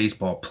for the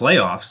baseball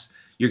playoffs,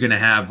 you're going to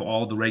have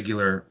all the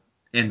regular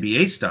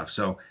NBA stuff.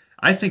 So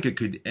I think it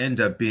could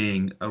end up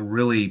being a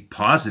really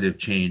positive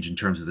change in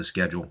terms of the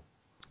schedule.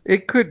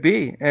 It could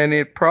be, and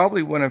it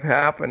probably wouldn't have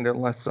happened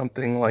unless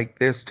something like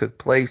this took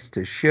place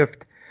to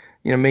shift,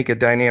 make a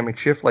dynamic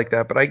shift like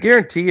that. But I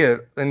guarantee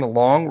you, in the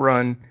long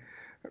run,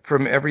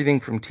 from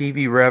everything from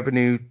TV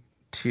revenue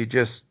to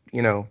just,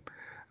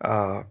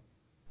 the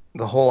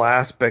whole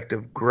aspect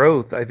of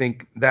growth, I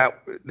think that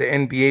the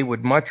NBA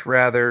would much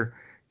rather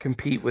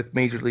compete with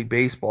Major League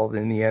Baseball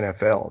than the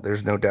NFL.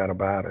 There's no doubt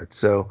about it.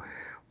 So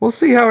we'll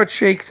see how it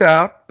shakes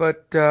out,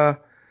 but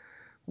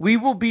we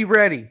will be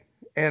ready.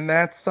 And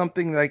that's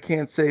something that I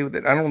can't say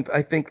that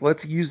I think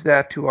let's use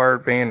that to our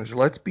advantage.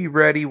 Let's be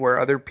ready where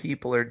other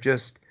people are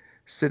just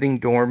sitting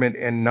dormant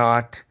and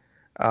not,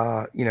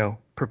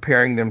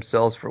 preparing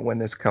themselves for when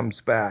this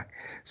comes back.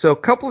 So a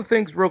couple of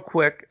things real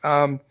quick.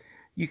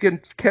 You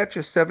can catch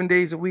us 7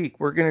 days a week.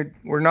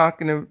 We're not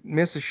gonna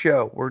miss a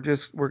show. We're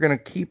gonna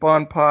keep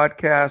on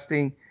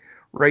podcasting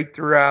right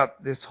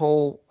throughout this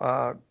whole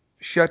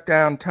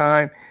shutdown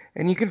time.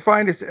 And you can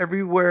find us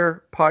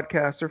everywhere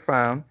podcasts are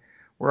found.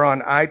 We're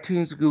on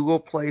iTunes, Google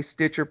Play,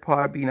 Stitcher,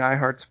 Podbean,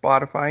 iHeart,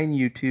 Spotify, and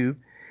YouTube.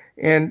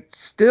 And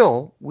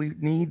still, we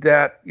need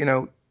that,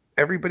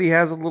 everybody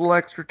has a little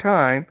extra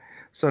time.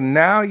 So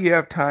now you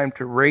have time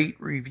to rate,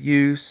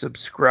 review,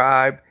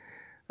 subscribe,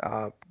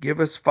 give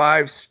us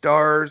 5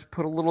 stars,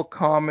 put a little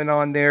comment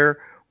on there.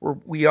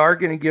 We are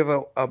going to give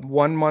a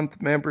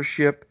 1-month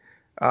membership,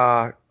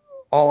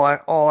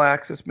 all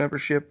access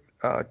membership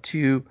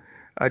to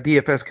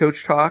DFS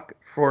Coach Talk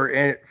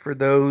for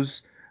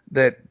those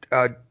that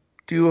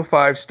do a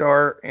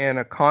 5-star and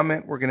a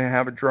comment. We're going to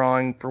have a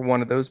drawing for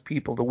one of those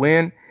people to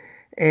win.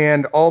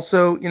 And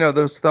also,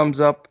 those thumbs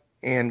up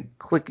and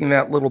clicking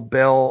that little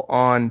bell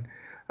on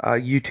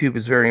YouTube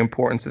is very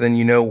important. So then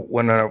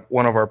when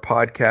one of our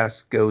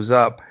podcasts goes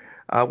up.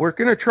 We're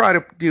going to try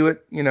to do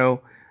it,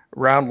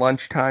 around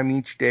lunchtime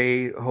each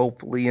day,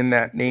 hopefully in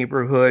that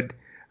neighborhood,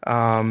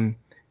 and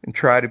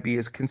try to be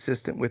as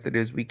consistent with it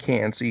as we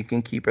can, so you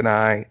can keep an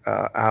eye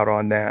out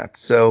on that.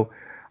 So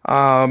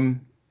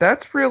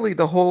that's really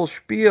the whole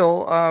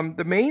spiel.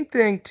 The main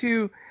thing,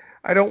 too,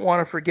 I don't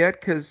want to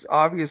forget, because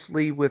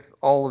obviously with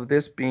all of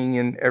this being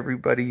in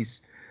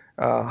everybody's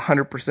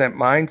 100%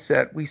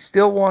 mindset, we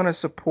still want to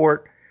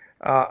support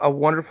a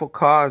wonderful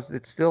cause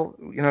that still,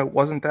 it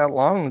wasn't that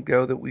long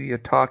ago that we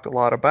had talked a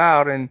lot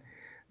about, and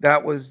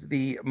that was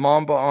the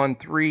Mamba on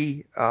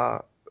 3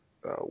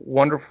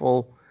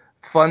 wonderful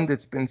fund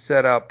that's been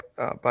set up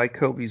by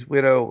Kobe's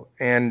widow.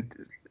 And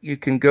you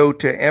can go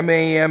to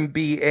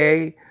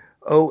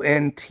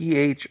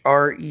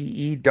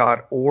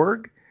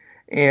mambaontree.org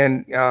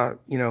and,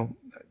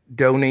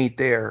 donate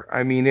there.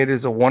 I mean, it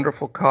is a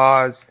wonderful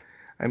cause.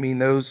 I mean,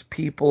 those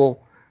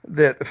people,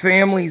 the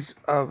families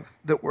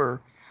that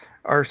were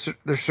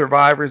the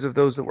survivors of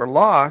those that were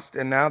lost,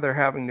 and now they're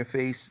having to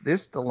face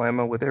this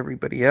dilemma with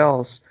everybody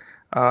else.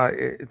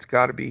 It's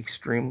got to be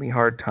extremely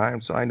hard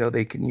time. So I know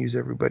they can use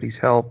everybody's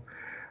help.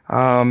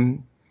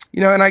 And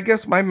I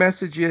guess my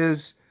message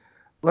is,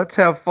 let's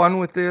have fun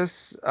with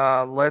this.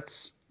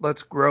 Let's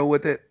grow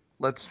with it.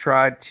 Let's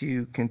try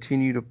to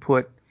continue to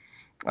put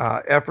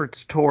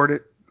efforts toward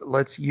it.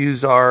 Let's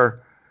use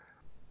our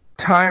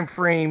time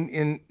frame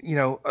in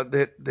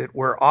that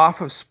we're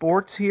off of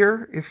sports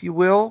here, if you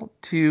will,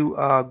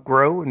 to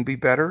grow and be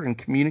better and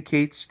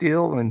communicate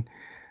still and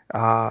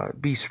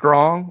be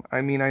strong.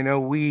 I mean, I know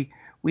we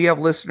have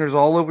listeners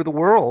all over the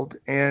world,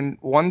 and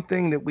one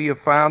thing that we have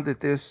found that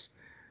this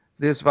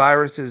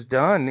virus has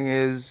done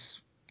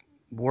is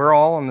we're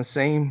all on the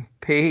same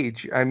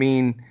page. I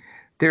mean,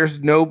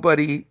 there's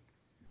nobody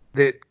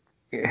that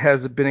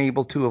has been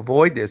able to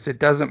avoid this. It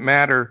doesn't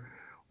matter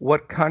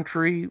what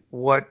country,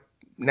 what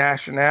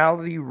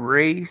nationality,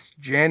 race,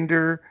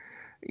 gender.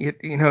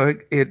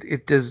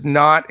 It does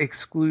not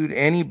exclude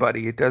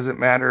anybody. It doesn't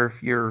matter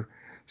if you're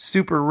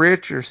super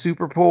rich or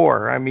super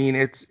poor. I mean,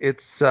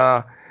 it's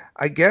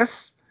I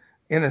guess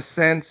in a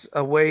sense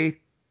a way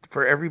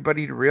for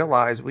everybody to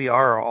realize we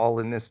are all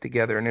in this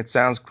together. And it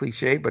sounds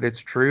cliche, but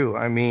it's true.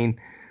 I mean,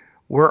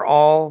 we're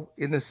all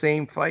in the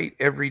same fight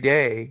every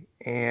day,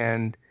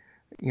 and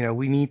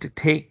we need to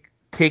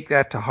take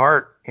that to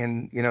heart.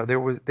 And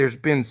there's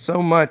been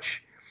so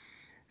much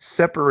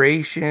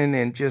separation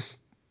and just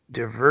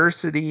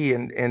diversity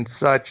and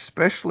such,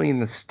 especially in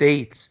the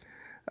States,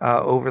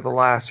 over the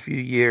last few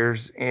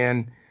years.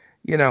 And,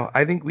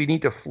 I think we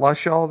need to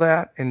flush all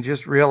that and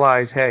just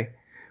realize, hey,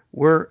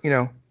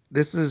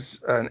 this is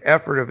an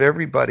effort of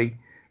everybody.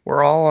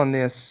 We're all on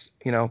this,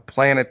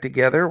 planet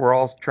together. We're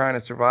all trying to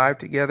survive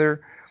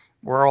together.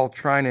 we're all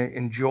trying to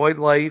enjoy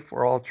life.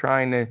 We're all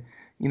trying to,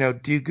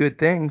 do good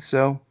things.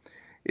 So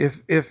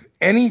if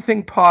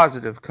anything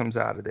positive comes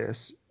out of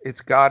this,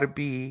 it's got to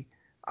be,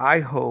 I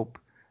hope,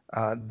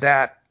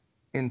 that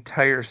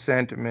entire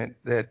sentiment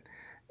that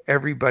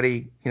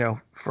everybody,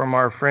 from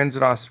our friends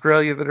in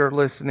Australia that are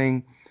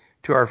listening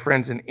to our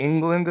friends in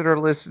England that are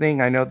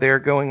listening. I know they're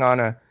going on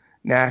a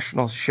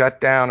national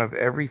shutdown of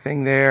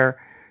everything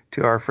there.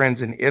 To our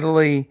friends in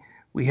Italy,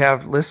 we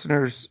have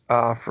listeners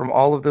from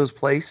all of those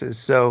places.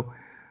 So,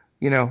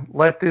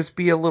 let this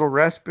be a little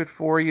respite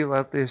for you.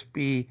 Let this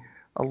be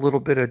a little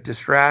bit of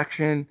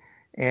distraction.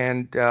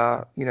 And,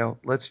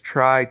 let's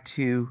try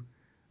to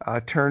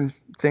turn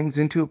things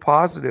into a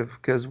positive,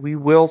 because we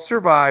will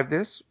survive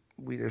this.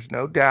 There's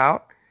no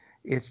doubt.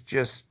 It's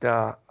just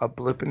a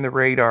blip in the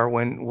radar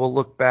when we'll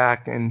look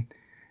back, and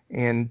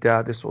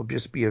this will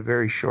just be a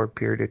very short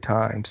period of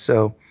time.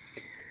 So,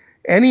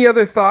 any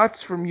other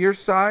thoughts from your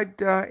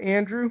side,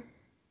 Andrew?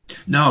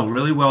 No,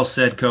 really well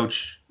said,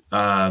 Coach.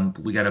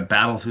 We got to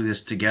battle through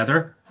this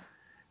together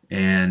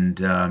and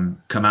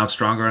come out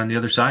stronger on the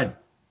other side.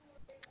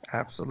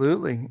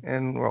 Absolutely.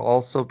 And we'll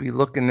also be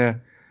looking to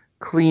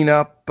clean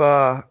up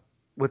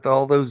with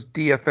all those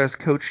DFS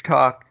Coach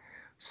Talk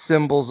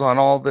symbols on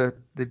all the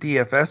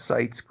DFS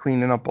sites,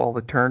 cleaning up all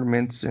the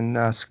tournaments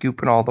and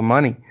scooping all the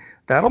money.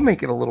 That'll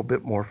make it a little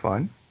bit more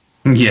fun.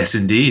 Yes,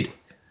 indeed.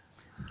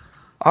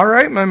 All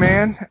right, my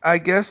man. I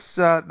guess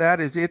that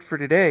is it for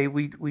today.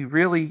 We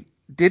really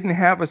didn't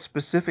have a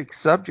specific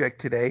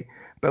subject today,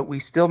 but we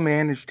still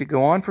managed to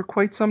go on for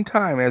quite some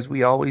time, as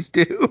we always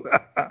do.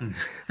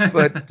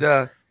 But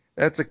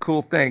that's a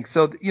cool thing.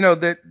 So,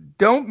 that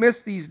don't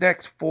miss these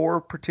next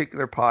 4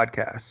 particular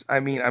podcasts. I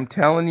mean, I'm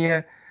telling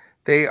you,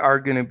 they are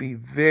going to be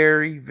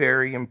very,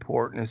 very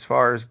important as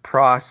far as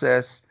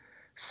process,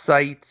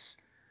 sites,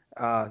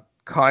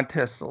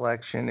 contest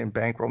selection, and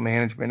bankroll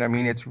management. I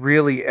mean, it's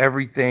really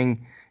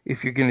everything.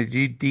 If you're going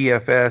to do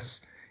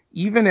DFS,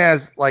 even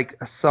as like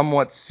a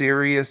somewhat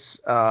serious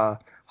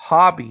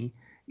hobby,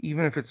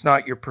 even if it's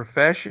not your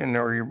profession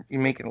or you're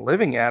making a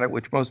living at it,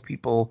 which most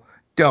people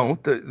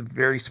don't, the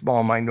very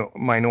small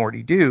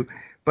minority do.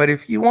 But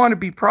if you want to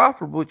be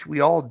profitable, which we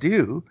all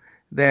do,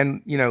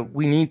 then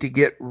we need to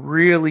get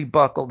really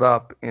buckled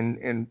up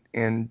and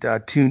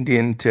tuned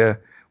in to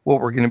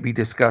what we're going to be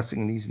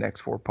discussing in these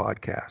next 4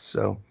 podcasts.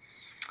 So,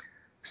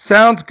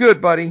 sounds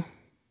good, buddy.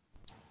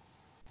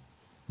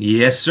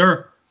 Yes,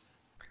 sir.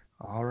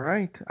 All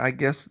right. I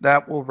guess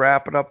that will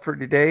wrap it up for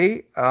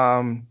today.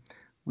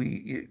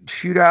 We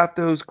shoot out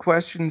those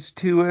questions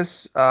to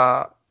us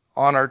on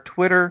our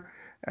Twitter.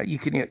 You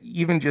can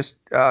even just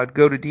go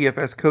to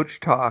DFS Coach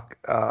Talk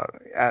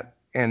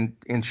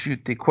and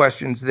shoot the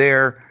questions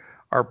there.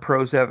 Our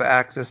pros have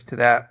access to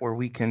that, where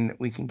we can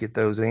get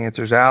those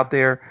answers out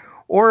there.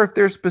 Or if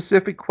there's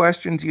specific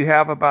questions you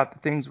have about the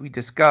things we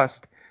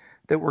discussed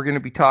that we're going to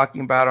be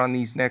talking about on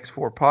these next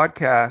 4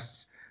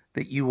 podcasts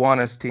that you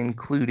want us to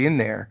include in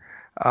there,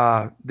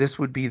 this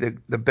would be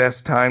the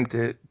best time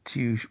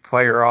to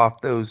fire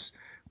off those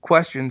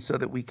questions so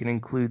that we can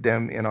include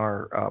them in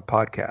our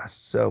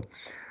podcast. So,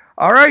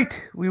 all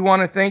right, we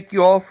want to thank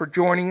you all for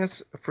joining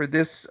us for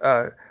this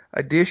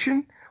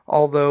edition,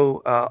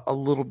 although a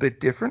little bit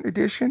different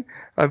edition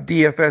of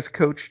DFS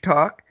Coach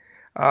Talk.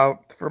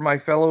 For my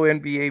fellow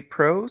NBA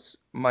pros,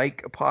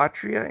 Mike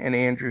Apotria and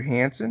Andrew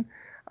Hansen,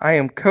 I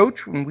am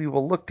Coach, and we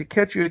will look to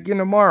catch you again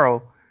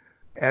tomorrow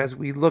as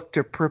we look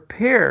to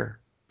prepare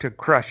to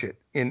crush it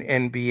in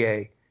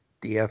NBA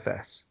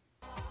DFS.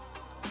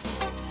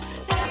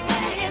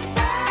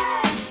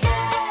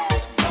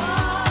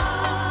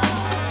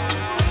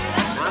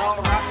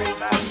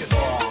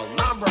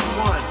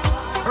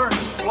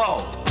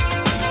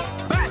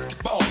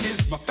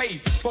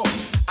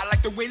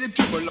 Way to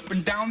dribble up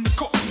and down the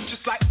court,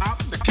 just like I'm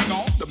the king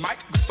on the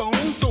microphone.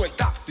 So it's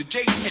Dr.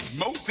 J